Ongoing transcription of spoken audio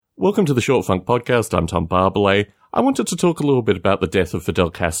Welcome to the Short Funk Podcast. I'm Tom Barbalet. I wanted to talk a little bit about the death of Fidel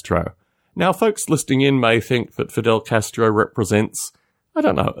Castro. Now, folks listening in may think that Fidel Castro represents,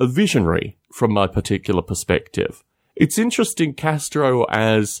 a visionary from my particular perspective. It's interesting, Castro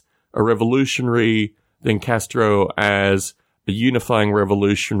as a revolutionary, then Castro as a unifying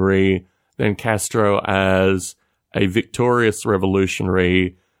revolutionary, then Castro as a victorious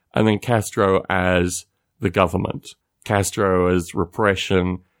revolutionary, and then Castro as the government. Castro as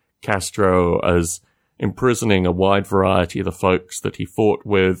repression, Castro as imprisoning a wide variety of the folks that he fought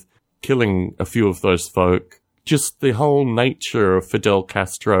with, killing a few of those folk. Just the whole nature of Fidel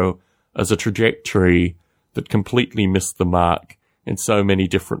Castro as a trajectory that completely missed the mark in so many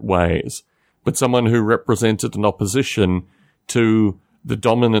different ways, but someone who represented an opposition to the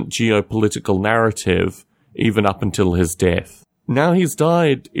dominant geopolitical narrative even up until his death. Now he's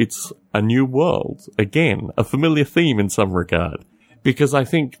died, it's a new world. Again, a familiar theme in some regard, because I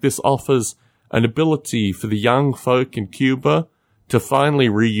think this offers an ability for the young folk in Cuba to finally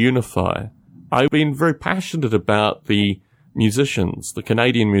reunify. I've been very passionate about the musicians, the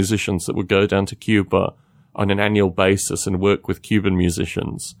Canadian musicians that would go down to Cuba on an annual basis and work with Cuban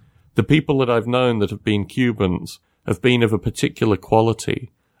musicians. The people that I've known that have been Cubans have been of a particular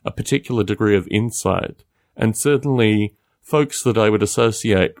quality, a particular degree of insight, and certainly folks that I would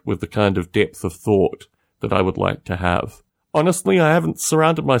associate with the kind of depth of thought that I would like to have. Honestly, I haven't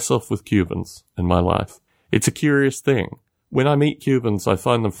surrounded myself with Cubans in my life. It's a curious thing. When I meet Cubans, I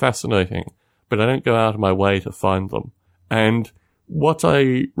find them fascinating, but I don't go out of my way to find them. And what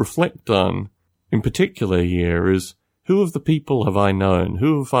I reflect on in particular here is, who of the people have I known?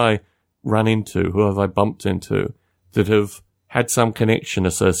 Who have I run into? Who have I bumped into that have had some connection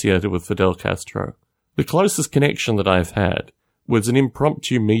associated with Fidel Castro? The closest connection that I've had was an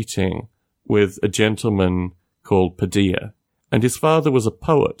impromptu meeting with a gentleman called Padilla, and his father was a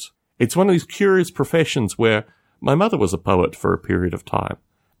poet. It's one of these curious professions where my mother was a poet for a period of time,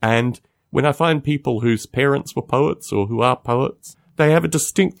 and when I find people whose parents were poets or who are poets, they have a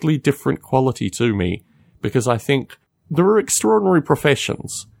distinctly different quality to me, because I think there are extraordinary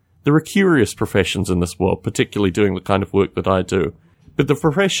professions. There are curious professions in this world, particularly doing the kind of work that I do. But the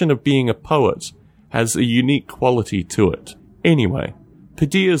profession of being a poet has a unique quality to it. Anyway,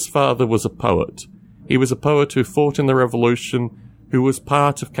 Padilla's father was a poet. He was a poet who fought in the revolution, who was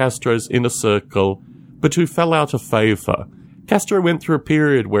part of Castro's inner circle, but who fell out of favor. Castro went through a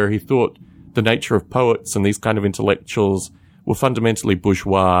period where he thought the nature of poets and these kind of intellectuals were fundamentally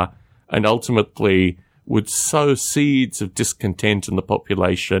bourgeois, and ultimately would sow seeds of discontent in the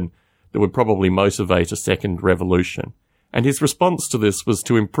population that would probably motivate a second revolution. And his response to this was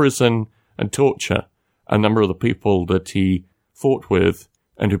to imprison and torture a number of the people that he fought with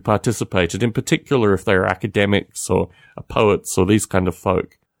and who participated, in particular if they are academics or poets or these kind of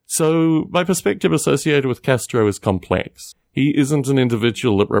folk. So my perspective associated with Castro is complex. He isn't an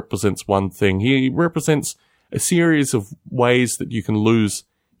individual that represents one thing. He represents a series of ways that you can lose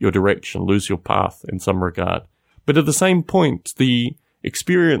your direction, lose your path in some regard. But at the same point, the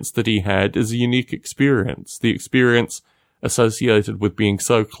experience that he had is a unique experience. The experience associated with being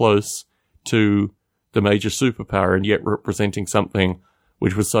so close to the major superpower and yet representing something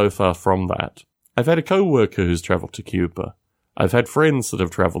which was so far from that. I've had a co-worker who's travelled to Cuba. I've had friends that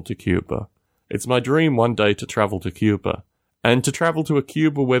have travelled to Cuba. It's my dream one day to travel to Cuba. And to travel to a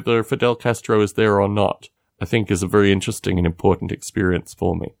Cuba, whether Fidel Castro is there or not, I think is a very interesting and important experience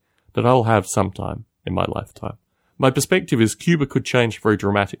for me that I'll have sometime in my lifetime. My perspective is Cuba could change very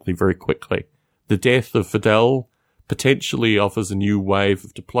dramatically, very quickly. The death of Fidel potentially offers a new wave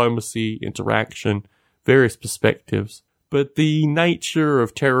of diplomacy, interaction, various perspectives. But the nature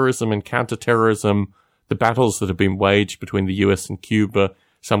of terrorism and counter-terrorism, the battles that have been waged between the US and Cuba,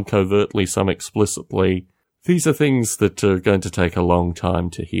 some covertly, some explicitly, these are things that are going to take a long time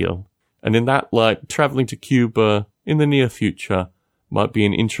to heal. And in that light, traveling to Cuba in the near future might be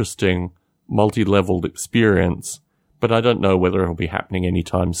an interesting, multi-leveled experience, but I don't know whether it'll be happening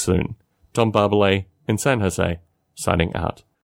anytime soon. Tom Barbalet in San Jose, signing out.